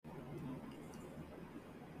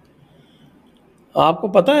आपको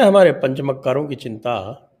पता है हमारे पंचमक्कारों की चिंता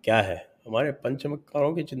क्या है? हमारे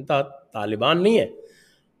पंचमक्कारों की चिंता तालिबान नहीं है।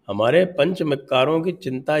 हमारे पंचमक्कारों की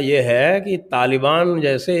चिंता ये है कि तालिबान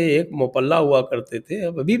जैसे एक मोपल्ला हुआ करते थे,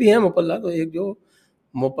 अब अभी भी है मोपल्ला, तो एक जो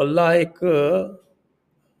मोपल्ला एक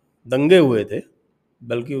दंगे हुए थे,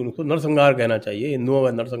 बल्कि उनको नरसंहार कहना चाहिए, हिंदुओं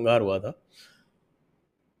का नरसंहार हुआ था।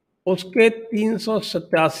 उसके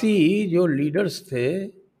 387 जो लीडर्स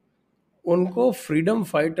थे उनको फ्रीडम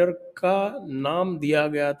फाइटर का नाम दिया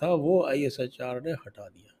गया था, वो ICHR ने हटा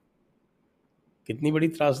दिया। कितनी बड़ी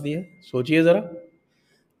त्रासदी है, सोचिए ज़रा।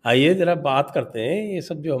 आइए ज़रा बात करते हैं, ये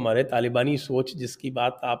सब जो हमारे तालिबानी सोच जिसकी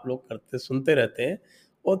बात आप लोग करते सुनते रहते हैं,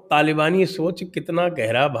 वो तालिबानी सोच कितना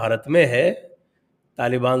गहरा भारत में है,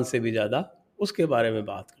 तालिबान से भी ज़्यादा, उसके बारे में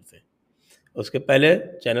बात करते हैं। उसके पहले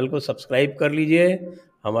चैनल को सब्सक्राइब कर लीजिए,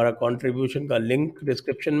 हमारा कंट्रीब्यूशन का लिंक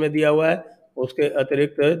डिस्क्रिप्शन में दिया हुआ है। उसके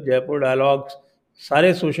अतिरिक्त जयपुर डायलॉग्स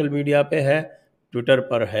सारे सोशल मीडिया पे है, ट्विटर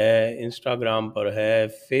पर है, इंस्टाग्राम पर है,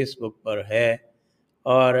 फेसबुक पर है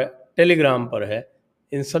और टेलीग्राम पर है।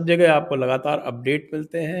 इन सब जगह आपको लगातार अपडेट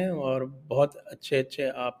मिलते हैं और बहुत अच्छे अच्छे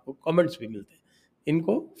आपको कमेंट्स भी मिलते हैं।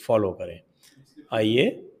 इनको फॉलो करें। आइए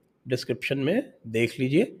डिस्क्रिप्शन में देख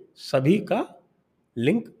लीजिए, सभी का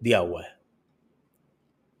लिंक दिया हुआ है।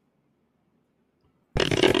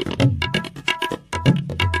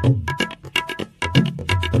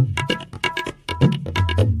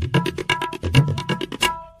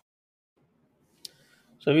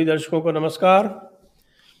 सभी दर्शकों को नमस्कार।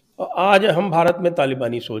 आज हम भारत में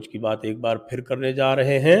तालिबानी सोच की बात एक बार फिर करने जा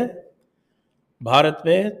रहे हैं। भारत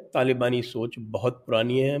में तालिबानी सोच बहुत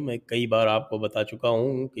पुरानी है। मैं कई बार आपको बता चुका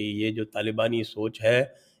हूँ कि ये जो तालिबानी सोच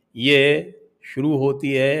है ये शुरू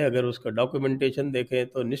होती है, अगर उसका डॉक्यूमेंटेशन देखें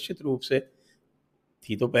तो निश्चित रूप से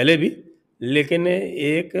थी तो पहले भी, लेकिन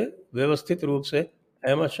एक व्यवस्थित रूप से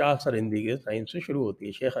अहमद शाह सरिंदी के टाइम से शुरू होती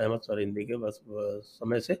है, शेख अहमद सरिंदी के बस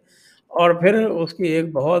समय से, और फिर उसकी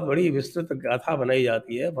एक बहुत बड़ी विस्तृत गाथा बनाई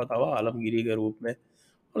जाती है फतवा आलमगीरी के रूप में,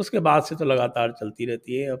 और उसके बाद से तो लगातार चलती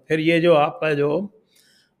रहती है। फिर ये जो आपका जो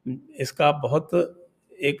इसका बहुत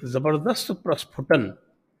एक ज़बरदस्त प्रस्फुटन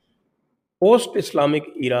पोस्ट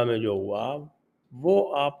इस्लामिक ईरा में जो हुआ, वो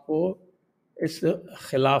आपको इस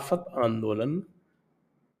खिलाफत आंदोलन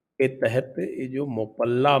के तहत ये जो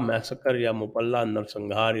मोपल्ला मैसकर या मोपल्ला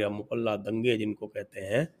नरसंहार या मोपल्ला दंगे जिनको कहते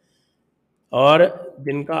हैं, और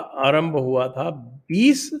जिनका आरंभ हुआ था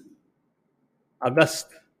 20 अगस्त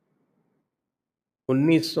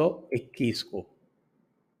 1921 को,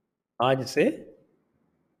 आज से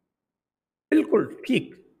बिल्कुल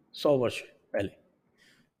ठीक 100 वर्ष पहले।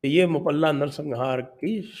 तो ये मोपल्ला नरसंहार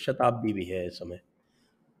की शताब्दी भी है इस समय,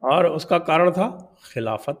 और उसका कारण था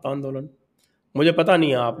खिलाफत आंदोलन। मुझे पता नहीं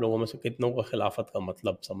है आप लोगों में से कितनों को खिलाफत का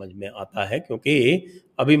मतलब समझ में आता है, क्योंकि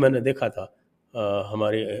अभी मैंने देखा था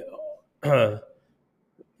हमारे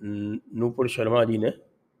नूपुर शर्मा जी ने,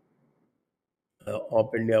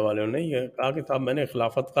 ऑफ इंडिया वालों ने ये कहा कि साहब मैंने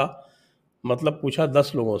खिलाफत का मतलब पूछा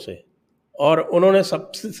 10 लोगों से, और उन्होंने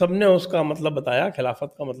सबने उसका मतलब बताया,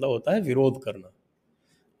 खिलाफत का मतलब होता है विरोध करना।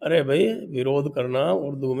 अरे भाई, विरोध करना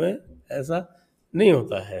उर्दू में ऐसा नहीं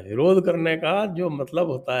होता है। विरोध करने का जो मतलब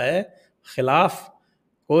होता है, खिलाफ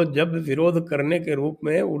को जब विरोध करने के रूप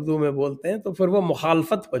में उर्दू में बोलते हैं तो फिर वो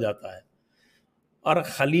मुखालफत हो जाता है, और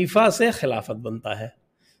खलीफा से खिलाफत बनता है।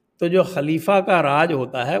 तो जो खलीफा का राज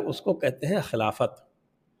होता है उसको कहते हैं खिलाफत,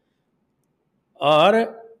 और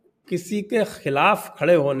किसी के खिलाफ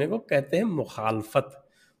खड़े होने को कहते हैं मुखालफत,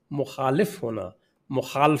 मुखालिफ होना,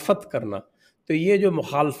 मुखालफत करना। तो ये जो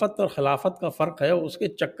मुखालफत और खिलाफत का फ़र्क है, उसके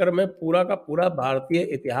चक्कर में पूरा का पूरा भारतीय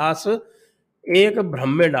इतिहास एक भ्रम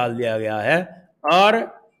में डाल दिया गया है, और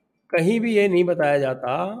कहीं भी ये नहीं बताया जाता।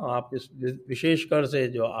 आप इस विशेषकर से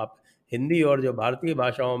जो आप हिंदी और जो भारतीय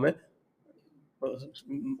भाषाओं में,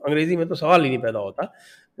 अंग्रेज़ी में तो सवाल ही नहीं पैदा होता,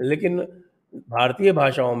 लेकिन भारतीय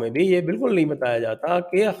भाषाओं में भी ये बिल्कुल नहीं बताया जाता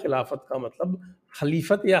कि खिलाफत का मतलब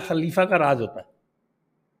खलीफत या खलीफा का राज होता है।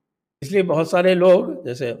 इसलिए बहुत सारे लोग,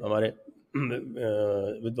 जैसे हमारे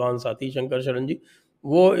विद्वान साथी शंकर शरण जी,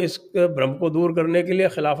 वो इस भ्रम को दूर करने के लिए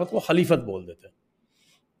खिलाफत को खलीफत बोल देते हैं।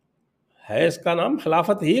 है इसका नाम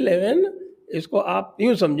खिलाफत ही, लेकिन इसको आप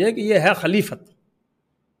यूँ समझें कि ये है खलीफत,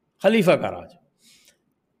 खलीफा का राज।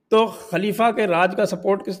 तो खलीफा के राज का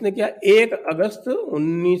सपोर्ट किसने किया? 1 अगस्त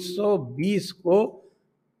 1920 को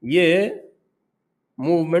ये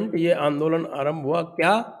मूवमेंट, ये आंदोलन आरंभ हुआ।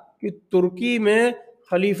 क्या कि तुर्की में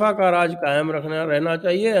खलीफा का राज कायम रखना रहना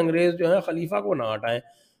चाहिए, अंग्रेज़ जो है खलीफा को ना हटाएं।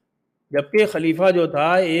 जबकि खलीफा जो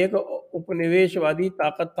था एक उपनिवेशवादी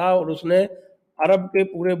ताकत था, और उसने अरब के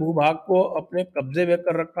पूरे भूभाग को अपने कब्जे में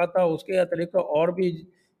कर रखा था। उसके अतिरिक्त और भी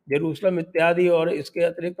जेरूसलम इत्यादि, और इसके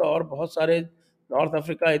अतिरिक्त और बहुत सारे नॉर्थ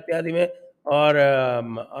अफ्रीका इत्यादि में और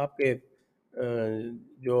आपके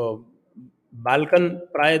जो बाल्कन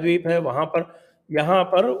प्रायद्वीप है वहाँ पर, यहाँ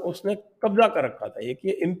पर उसने कब्जा कर रखा था। एक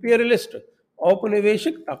ये इम्पीरियलिस्ट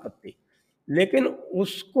औपनिवेशिक ताकत थी, लेकिन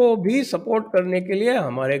उसको भी सपोर्ट करने के लिए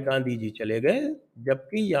हमारे गांधी जी चले गए,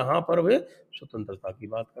 जबकि यहाँ पर वे स्वतंत्रता की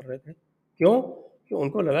बात कर रहे थे। क्यों? कि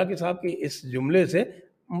उनको लगा कि साहब कि इस जुमले से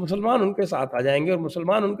मुसलमान उनके साथ आ जाएंगे, और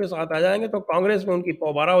मुसलमान उनके साथ आ जाएंगे तो कांग्रेस में उनकी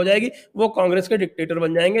पौबारा हो जाएगी, वो कांग्रेस के डिक्टेटर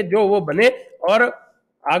बन जाएंगे, जो वो बने और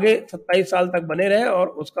आगे 27 साल तक बने रहे, और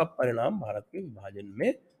उसका परिणाम भारत के विभाजन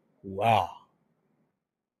में हुआ।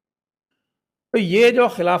 तो ये जो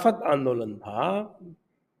खिलाफत आंदोलन था,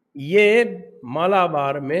 ये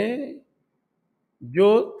मालाबार में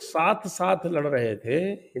जो साथ साथ लड़ रहे थे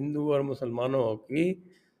हिंदू और मुसलमानों की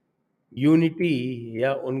यूनिटी,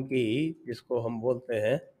 या उनकी जिसको हम बोलते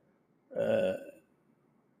हैं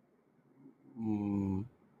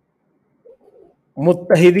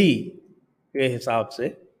मुत्तहिदी के हिसाब से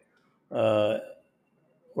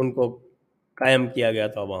उनको कायम किया गया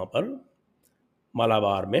था वहाँ पर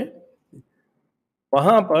मालाबार में।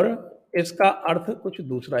 वहाँ पर इसका अर्थ कुछ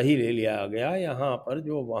दूसरा ही ले लिया गया। यहाँ पर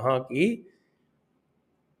जो वहाँ की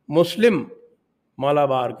मुस्लिम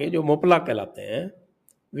मालाबार के जो मोपला कहलाते हैं,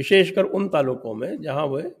 विशेषकर उन तालुकों में जहाँ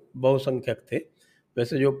वे बहुसंख्यक थे,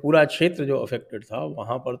 वैसे जो पूरा क्षेत्र जो अफेक्टेड था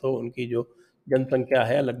वहाँ पर तो उनकी जो जनसंख्या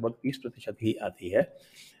है लगभग 30% ही आती है,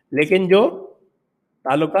 लेकिन जो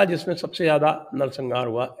तालुका जिसमें सबसे ज़्यादा नरसंहार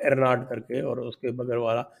हुआ एरनाड करके, और उसके बगल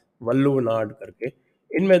वाला वल्लुवनाड करके,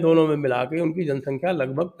 इनमें दोनों में मिला के उनकी जनसंख्या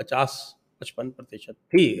लगभग 50-55%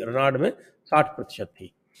 थी, एरनाड में 60% थी।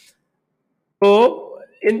 तो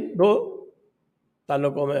इन दो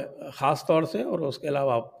तालुकों में ख़ास तौर से, और उसके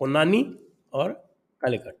अलावा पुन्नानी और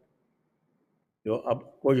कालीकट जो अब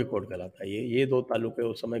कोझिकोड कहलाता है, ये दो तालुके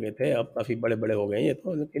उस समय के थे, अब काफ़ी बड़े बड़े हो गए ये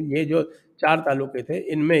तो, लेकिन ये जो 4 तालुके थे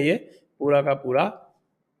इनमें ये पूरा का पूरा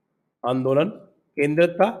आंदोलन केंद्रित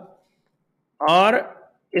था। और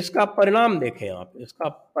इसका परिणाम देखें आप, इसका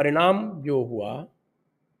परिणाम जो हुआ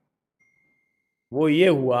वो ये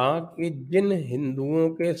हुआ कि जिन हिंदुओं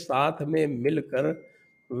के साथ में मिलकर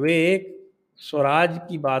वे एक स्वराज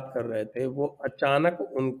की बात कर रहे थे, वो अचानक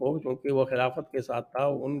उनको, क्योंकि वो खिलाफत के साथ था,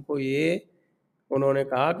 उनको ये उन्होंने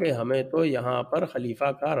कहा कि हमें तो यहाँ पर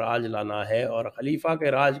खलीफा का राज लाना है, और खलीफा के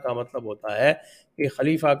राज का मतलब होता है कि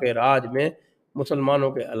खलीफा के राज में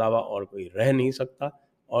मुसलमानों के अलावा और कोई रह नहीं सकता।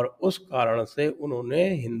 और उस कारण से उन्होंने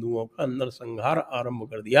हिंदुओं का नरसंहार आरंभ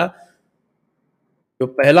कर दिया। जो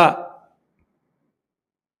पहला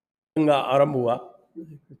दंगा आरंभ हुआ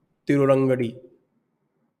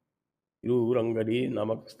तिरुरंगड़ी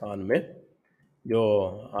नामक स्थान में, जो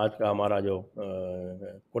आज का हमारा जो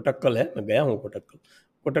कोटक्कल है, मैं गया हूँ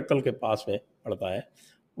कोटक्कल के पास में पड़ता है,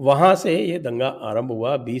 वहाँ से ये दंगा आरंभ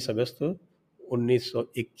हुआ 20 अगस्त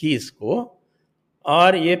 1921 को,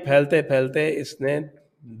 और ये फैलते फैलते इसने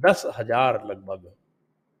 10,000 लगभग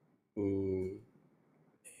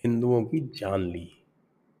हिंदुओं की जान ली,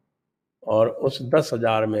 और उस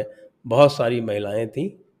 10,000 में बहुत सारी महिलाएं थीं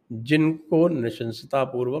जिनको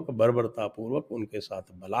नृशंसतापूर्वक, बर्बरतापूर्वक उनके साथ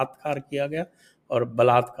बलात्कार किया गया, और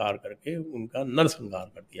बलात्कार करके उनका नरसंहार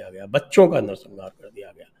कर दिया गया, बच्चों का नरसंहार कर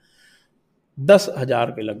दिया गया।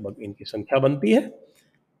 10,000 के लगभग इनकी संख्या बनती है,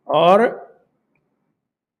 और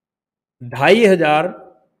 2,500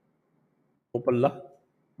 मोपल्ला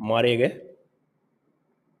मारे गए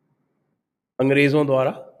अंग्रेज़ों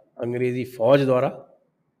द्वारा, अंग्रेज़ी फौज द्वारा।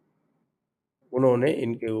 उन्होंने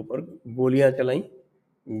इनके ऊपर गोलियां चलाई,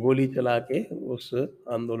 गोली चला के उस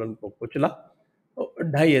आंदोलन को कुचला, और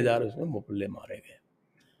 2,500 उसमें मोपल्ले मारे गए।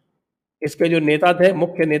 इसके जो नेता थे,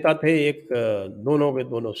 मुख्य नेता थे, एक दोनों के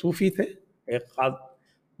दोनों सूफी थे, एक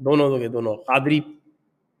दोनों के दोनों कादरी,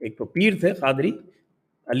 एक तो पीर थे कादरी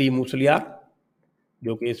अली मूसलियार,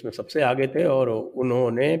 जो कि इसमें सबसे आगे थे, और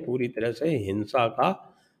उन्होंने पूरी तरह से हिंसा का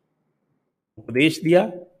उपदेश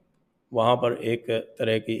दिया। वहाँ पर एक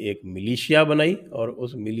तरह की एक मिलिशिया बनाई, और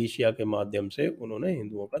उस मिलिशिया के माध्यम से उन्होंने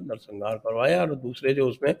हिंदुओं का नरसंहार करवाया। और दूसरे जो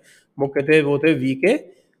उसमें मुख्य थे वो थे वी.के.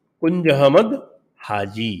 कुंज अहमद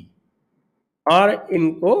हाजी, और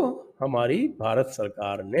इनको हमारी भारत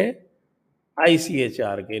सरकार ने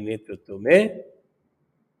ICHR के नेतृत्व में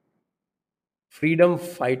फ्रीडम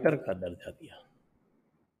फाइटर का दर्जा दिया।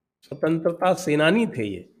 स्वतंत्रता सेनानी थे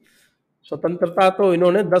ये। स्वतंत्रता तो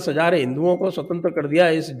इन्होंने 10,000 हिंदुओं को स्वतंत्र कर दिया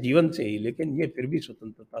इस जीवन से ही, लेकिन ये फिर भी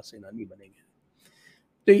स्वतंत्रता सेनानी बनेंगे।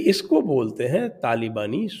 तो इसको बोलते हैं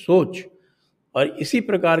तालिबानी सोच, और इसी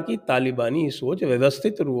प्रकार की तालिबानी सोच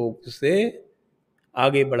व्यवस्थित रूप से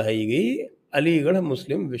आगे बढ़ाई गई अलीगढ़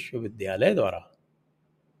मुस्लिम विश्वविद्यालय द्वारा।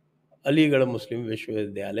 अलीगढ़ मुस्लिम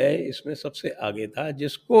विश्वविद्यालय इसमें सबसे आगे था,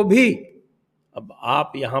 जिसको भी अब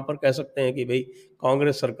आप यहाँ पर कह सकते हैं कि भाई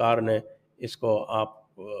कांग्रेस सरकार ने इसको आप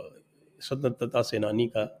स्वतंत्रता सेनानी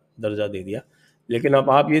का दर्जा दे दिया, लेकिन अब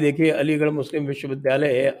आप ये देखिए अलीगढ़ मुस्लिम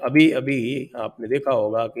विश्वविद्यालय अभी अभी आपने देखा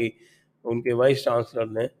होगा कि उनके वाइस चांसलर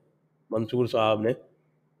ने, मंसूर साहब ने,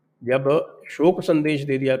 जब शोक संदेश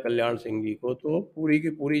दे दिया कल्याण सिंह जी को, तो पूरी की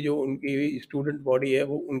पूरी जो उनकी स्टूडेंट बॉडी है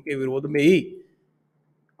वो उनके विरोध में ही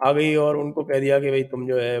आ गई और उनको कह दिया कि भाई तुम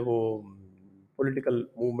जो है वो पॉलिटिकल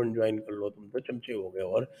मूवमेंट ज्वाइन कर लो, तुम तो चमचे हो गए।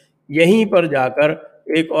 और यहीं पर जाकर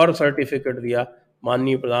एक और सर्टिफिकेट दिया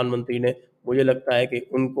माननीय प्रधानमंत्री ने। मुझे लगता है कि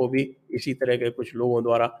उनको भी इसी तरह के कुछ लोगों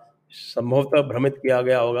द्वारा संभवतः भ्रमित किया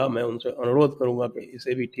गया होगा। मैं उनसे अनुरोध करूंगा कि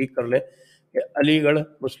इसे भी ठीक कर लें कि अलीगढ़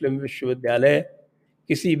मुस्लिम विश्वविद्यालय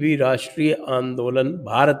किसी भी राष्ट्रीय आंदोलन,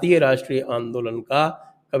 भारतीय राष्ट्रीय आंदोलन का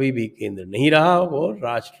कभी भी केंद्र नहीं रहा। वो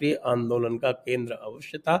राष्ट्रीय आंदोलन का केंद्र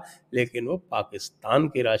अवश्य था, लेकिन वो पाकिस्तान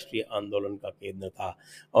के राष्ट्रीय आंदोलन का केंद्र था।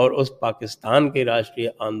 और उस पाकिस्तान के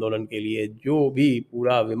राष्ट्रीय आंदोलन के लिए जो भी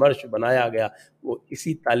पूरा विमर्श बनाया गया वो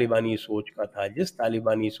इसी तालिबानी सोच का था, जिस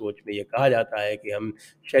तालिबानी सोच में ये कहा जाता है कि हम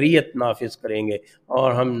शरीयत नाफिज करेंगे,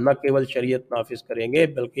 और हम न केवल शरीयत नाफिज करेंगे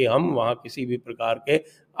बल्कि हम वहाँ किसी भी प्रकार के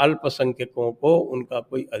अल्पसंख्यकों को उनका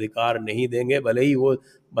कोई अधिकार नहीं देंगे। भले ही वो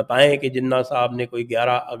बताएं कि जिन्ना साहब ने कोई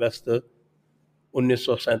 11 अगस्त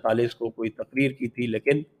 1947 को कोई तकरीर की थी,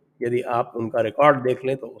 लेकिन यदि आप उनका रिकॉर्ड देख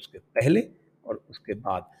लें तो उसके पहले और उसके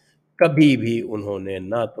बाद कभी भी उन्होंने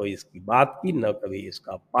न तो इसकी बात की, न कभी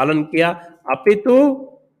इसका पालन किया, अपितु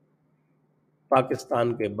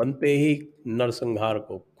पाकिस्तान के बनते ही नरसंहार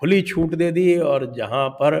को खुली छूट दे दी। और जहाँ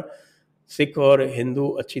पर सिख और हिंदू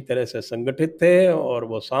अच्छी तरह से संगठित थे और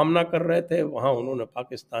वो सामना कर रहे थे, वहाँ उन्होंने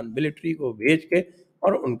पाकिस्तान मिलिट्री को भेज के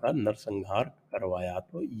और उनका नरसंहार करवाया।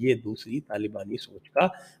 तो ये दूसरी तालिबानी सोच का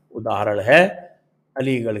उदाहरण है।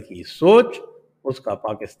 अलीगढ़ की सोच, उसका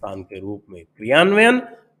पाकिस्तान के रूप में क्रियान्वयन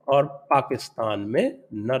और पाकिस्तान में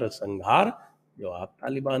नरसंहार जो आप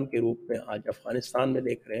तालिबान के रूप में आज अफगानिस्तान में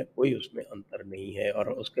देख रहे हैं, कोई उसमें अंतर नहीं है। और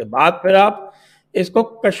उसके बाद फिर आप इसको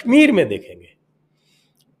कश्मीर में देखेंगे,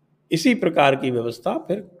 इसी प्रकार की व्यवस्था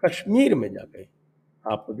फिर कश्मीर में जाके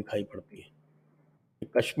आपको दिखाई पड़ती है।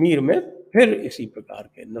 कश्मीर में फिर इसी प्रकार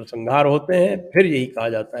के नरसंहार होते हैं। फिर यही कहा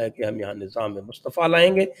जाता है कि हम यहाँ निज़ाम मुस्तफ़ा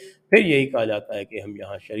लाएंगे, फिर यही कहा जाता है कि हम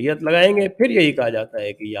यहाँ शरीयत लगाएंगे, फिर यही कहा जाता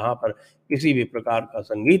है कि यहाँ पर किसी भी प्रकार का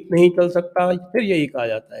संगीत नहीं चल सकता, फिर यही कहा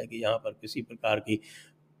जाता है कि यहाँ पर किसी प्रकार की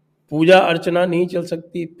पूजा अर्चना नहीं चल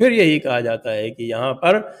सकती, फिर यही कहा जाता है कि यहाँ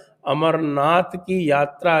पर अमरनाथ की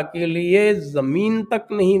यात्रा के लिए ज़मीन तक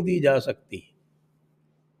नहीं दी जा सकती।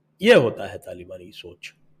 ये होता है तालिबानी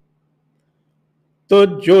सोच। तो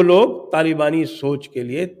जो लोग तालिबानी सोच के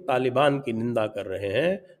लिए तालिबान की निंदा कर रहे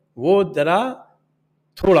हैं, वो जरा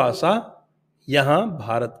थोड़ा सा यहाँ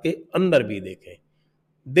भारत के अंदर भी देखें,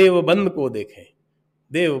 देवबंद को देखें।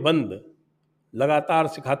 देवबंद लगातार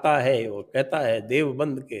सिखाता है और कहता है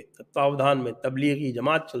देवबंद के तत्वावधान में तबलीगी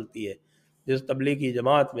जमात चलती है, जिस तबलीगी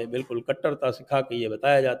जमात में बिल्कुल कट्टरता सिखा के ये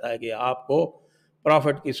बताया जाता है कि आपको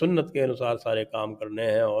प्रॉफिट की सुन्नत के अनुसार सारे काम करने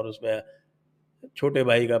हैं, और उसमें छोटे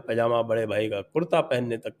भाई का पैजामा बड़े भाई का कुर्ता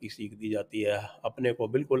पहनने तक की सीख दी जाती है, अपने को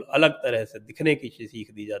बिल्कुल अलग तरह से दिखने की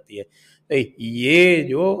सीख दी जाती है। तो ये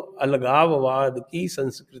जो अलगाववाद की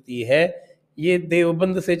संस्कृति है, ये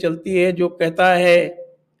देवबंद से चलती है, जो कहता है,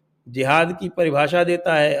 जिहाद की परिभाषा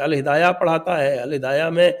देता है, अल हिदाया पढ़ाता है। अल हिदाया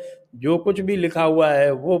में जो कुछ भी लिखा हुआ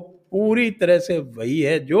है वो पूरी तरह से वही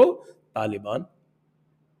है जो तालिबान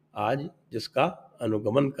आज जिसका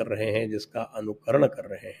अनुगमन कर रहे हैं, जिसका अनुकरण कर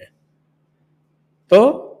रहे हैं।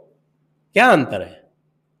 तो क्या अंतर है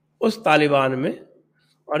उस तालिबान में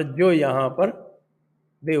और जो यहाँ पर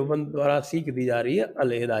देवबंद द्वारा सीख दी जा रही है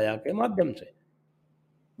अल हिदाया के माध्यम से,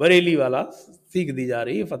 बरेली वाला सीख दी जा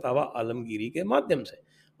रही है फतावा आलमगीरी के माध्यम से।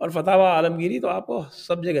 और फतावा आलमगीरी तो आपको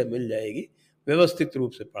सब जगह मिल जाएगी, व्यवस्थित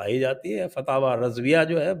रूप से पढ़ाई जाती है। फतावा रज़विया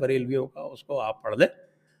जो है बरेलवियों का, उसको आप पढ़ लें,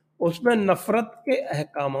 उसमें नफ़रत के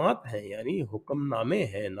अहकामात हैं, यानी हुक्मनामे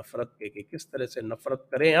हैं नफ़रत के कि किस तरह से नफ़रत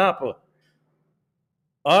करें आप।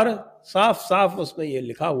 और साफ साफ उसमें ये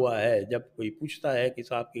लिखा हुआ है, जब कोई पूछता है कि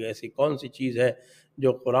साहब की ऐसी कौन सी चीज़ है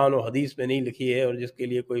जो कुरान और हदीस में नहीं लिखी है और जिसके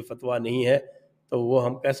लिए कोई फतवा नहीं है, तो वो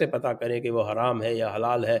हम कैसे पता करें कि वो हराम है या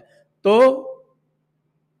हलाल है। तो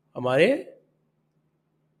हमारे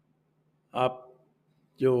आप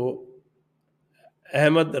जो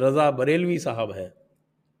अहमद रज़ा बरेलवी साहब हैं,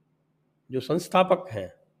 जो संस्थापक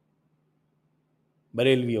हैं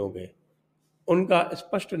बरेलवियों के, उनका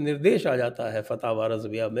स्पष्ट निर्देश आ जाता है फतावा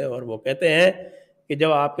रज़विया में, और वो कहते हैं कि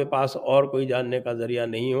जब आपके पास और कोई जानने का ज़रिया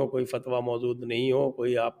नहीं हो, कोई फतवा मौजूद नहीं हो,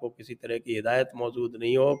 कोई आपको किसी तरह की हिदायत मौजूद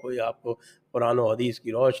नहीं हो, कोई आपको कुरान और हदीस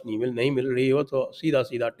की रोशनी नहीं मिल रही हो, तो सीधा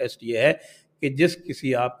सीधा टेस्ट ये है कि जिस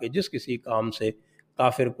किसी काम से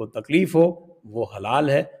काफिर को तकलीफ हो वो हलाल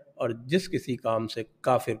है, और जिस किसी काम से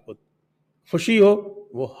काफिर को खुशी हो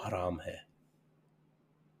वो हराम है।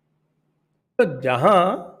 तो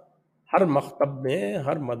जहाँ हर मकतब में,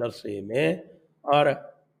 हर मदरसे में और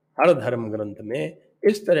हर धर्म ग्रंथ में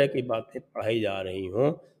इस तरह की बातें पढ़ाई जा रही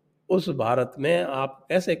हों, उस भारत में आप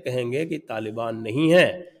कैसे कहेंगे कि तालिबान नहीं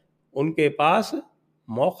है? उनके पास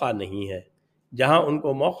मौका नहीं है। जहाँ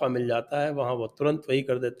उनको मौका मिल जाता है वहाँ वो तुरंत वही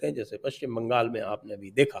कर देते हैं, जैसे पश्चिम बंगाल में आपने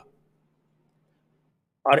अभी देखा।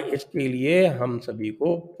 और इसके लिए हम सभी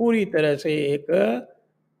को पूरी तरह से एक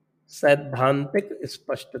सैद्धांतिक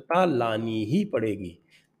स्पष्टता लानी ही पड़ेगी,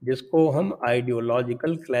 जिसको हम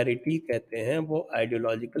आइडियोलॉजिकल क्लैरिटी कहते हैं। वो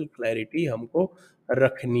आइडियोलॉजिकल क्लैरिटी हमको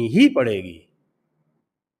रखनी ही पड़ेगी।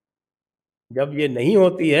 जब ये नहीं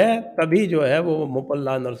होती है तभी जो है वो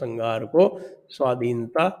मोपल्ला नरसंहार को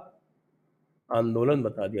स्वाधीनता आंदोलन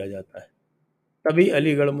बता दिया जाता है। तभी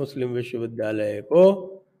अलीगढ़ मुस्लिम विश्वविद्यालय को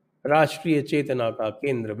राष्ट्रीय चेतना का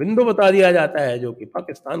केंद्र बिंदु बता दिया जाता है, जो कि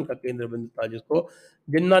पाकिस्तान का केंद्र बिंदु था, जिसको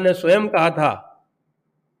जिन्ना ने स्वयं कहा था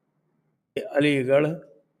कि अलीगढ़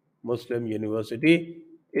मुस्लिम university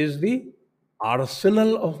is the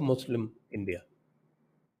Arsenal of Muslim India.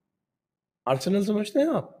 Arsenal समझते हैं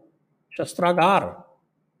आप? शस्त्रागार।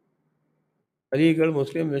 अलीगढ़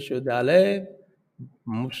मुस्लिम विश्वविद्यालय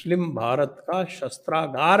मुस्लिम भारत का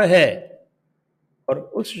शस्त्रागार है, और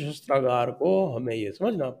उस शस्त्रागार को हमें ये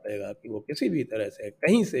समझना पड़ेगा कि वो किसी भी तरह से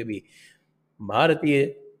कहीं से भी भारतीय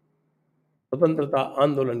स्वतंत्रता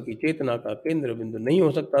आंदोलन की चेतना का केंद्र बिंदु नहीं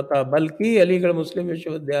हो सकता था। बल्कि अलीगढ़ मुस्लिम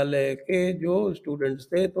विश्वविद्यालय के जो स्टूडेंट्स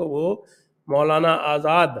थे, तो वो मौलाना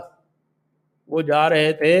आज़ाद वो जा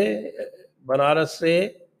रहे थे बनारस से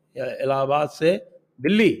या इलाहाबाद से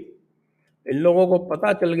दिल्ली। इन लोगों को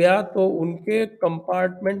पता चल गया तो उनके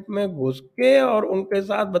कंपार्टमेंट में घुस के और उनके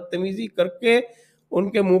साथ बदतमीजी करके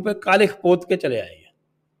उनके मुंह पे कालिख पोत के चले आए।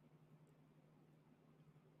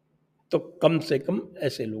 तो कम से कम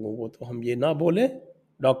ऐसे लोगों को तो हम ये ना बोलें।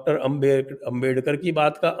 डॉक्टर अंबेडकर की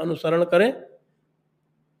बात का अनुसरण करें,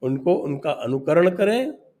 उनको उनका अनुकरण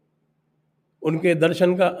करें, उनके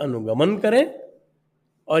दर्शन का अनुगमन करें,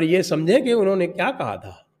 और ये समझें कि उन्होंने क्या कहा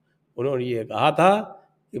था। उन्होंने ये कहा था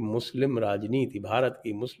कि मुस्लिम राजनीति, भारत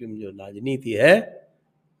की मुस्लिम जो राजनीति है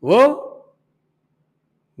वो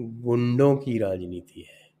गुंडों की राजनीति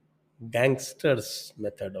है, गैंगस्टर्स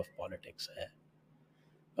मेथड ऑफ पॉलिटिक्स है।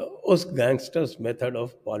 उस गैंगस्टर्स मेथड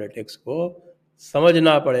ऑफ पॉलिटिक्स को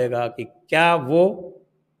समझना पड़ेगा कि क्या वो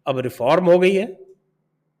अब रिफॉर्म हो गई है।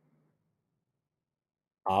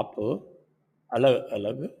 आप अलग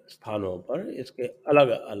अलग स्थानों पर इसके अलग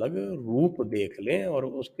अलग रूप देख लें और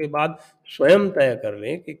उसके बाद स्वयं तय कर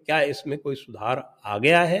लें कि क्या इसमें कोई सुधार आ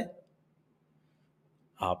गया है।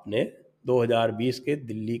 आपने 2020 के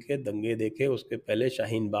दिल्ली के दंगे देखे, उसके पहले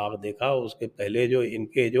शाहीन बाग देखा, उसके पहले जो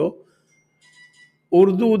इनके जो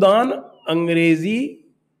उर्दूदान अंग्रेजी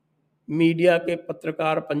मीडिया के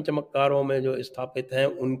पत्रकार पंचमक्कारों में जो स्थापित हैं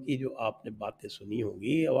उनकी जो आपने बातें सुनी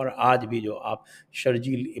होगी, और आज भी जो आप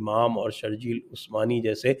शर्जील इमाम और शर्जील उस्मानी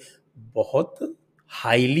जैसे बहुत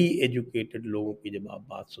हाईली एजुकेटेड लोगों की जब आप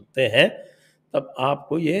बात सुनते हैं, तब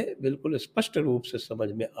आपको ये बिल्कुल स्पष्ट रूप से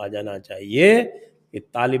समझ में आ जाना चाहिए कि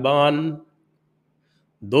तालिबान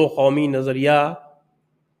दो कौमी नज़रिया,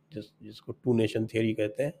 जिसको टू नेशन थियरी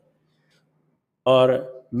कहते हैं,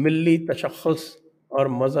 और मिली तशख़्ख़ुस और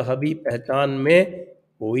मजहबी पहचान में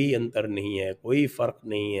कोई अंतर नहीं है, कोई फ़र्क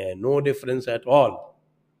नहीं है, नो डिफरेंस एट ऑल।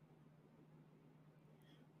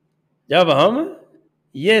 जब हम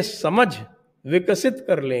ये समझ विकसित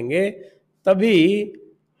कर लेंगे तभी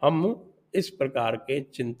हम इस प्रकार के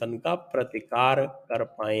चिंतन का प्रतिकार कर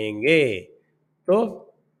पाएंगे। तो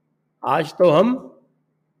आज तो हम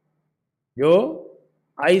जो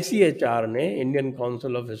ICHR ने, Indian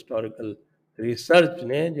council of historical research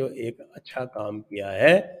ने जो एक अच्छा काम किया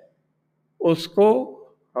है, उसको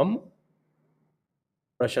हम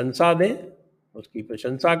प्रशंसा दें, उसकी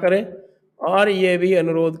प्रशंसा करें, और ये भी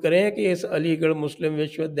अनुरोध करें कि इस अलीगढ़ मुस्लिम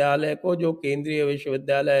विश्वविद्यालय को, जो केंद्रीय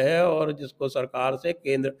विश्वविद्यालय है और जिसको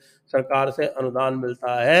केंद्र सरकार से अनुदान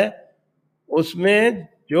मिलता है, उसमें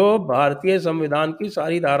जो भारतीय संविधान की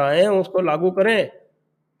सारी धाराएं हैं उसको लागू करें।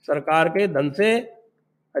 सरकार के धन से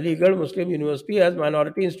अलीगढ़ मुस्लिम यूनिवर्सिटी एज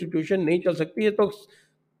माइनॉरिटी इंस्टीट्यूशन नहीं चल सकती है, तो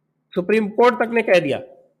सुप्रीम कोर्ट तक ने कह दिया।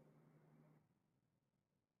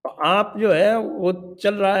 तो आप जो है वो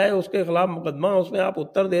चल रहा है उसके खिलाफ मुकदमा, उसमें आप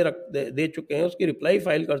उत्तर दे चुके हैं, उसकी रिप्लाई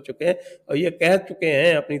फाइल कर चुके हैं और ये कह चुके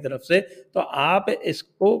हैं अपनी तरफ से, तो आप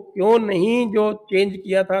इसको क्यों नहीं, जो चेंज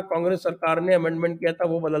किया था कांग्रेस सरकार ने, अमेंडमेंट किया था,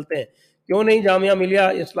 वो बदलते हैं? क्यों नहीं जामिया मिलिया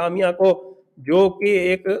इस्लामिया को, जो कि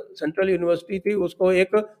एक सेंट्रल यूनिवर्सिटी थी, उसको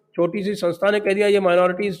एक छोटी सी संस्था ने कह दिया ये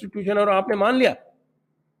माइनॉरिटी इंस्टीट्यूशन और आपने मान लिया।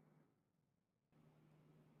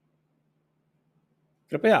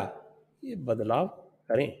 कृपया ये बदलाव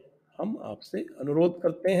करें। हम आपसे अनुरोध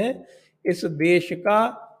करते हैं। इस देश का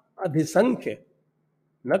अधिसंख्य,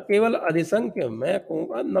 न केवल अधिसंख्य, मैं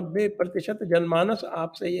कहूँगा 90% जनमानस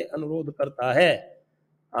आपसे ये अनुरोध करता है,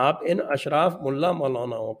 आप इन अशराफ मुल्ला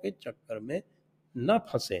मौलानाओं के चक्कर में न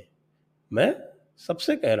फंसें। मैं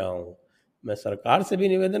सबसे कह रहा हूँ, मैं सरकार से भी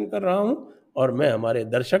निवेदन कर रहा हूँ और मैं हमारे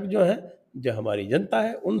दर्शक जो हैं, जो हमारी जनता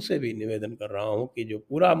है, उनसे भी निवेदन कर रहा हूँ कि जो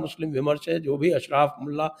पूरा मुस्लिम विमर्श है, जो भी अशराफ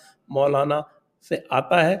मुल्ला मौलाना से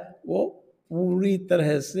आता है, वो पूरी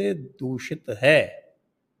तरह से दूषित है।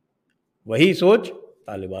 वही सोच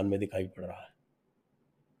तालिबान में दिखाई पड़ रहा है।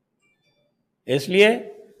 इसलिए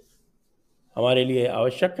हमारे लिए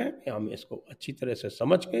आवश्यक है कि हम इसको अच्छी तरह से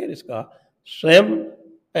समझ कर इसका स्वयं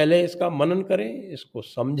पहले इसका मनन करें, इसको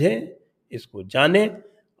समझें, इसको जानें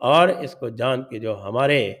और इसको जान के जो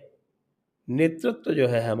हमारे नेतृत्व जो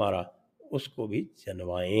है हमारा, उसको भी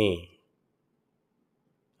जनवाएं।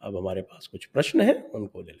 अब हमारे पास कुछ प्रश्न हैं,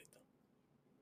 उनको ले लेते हैं।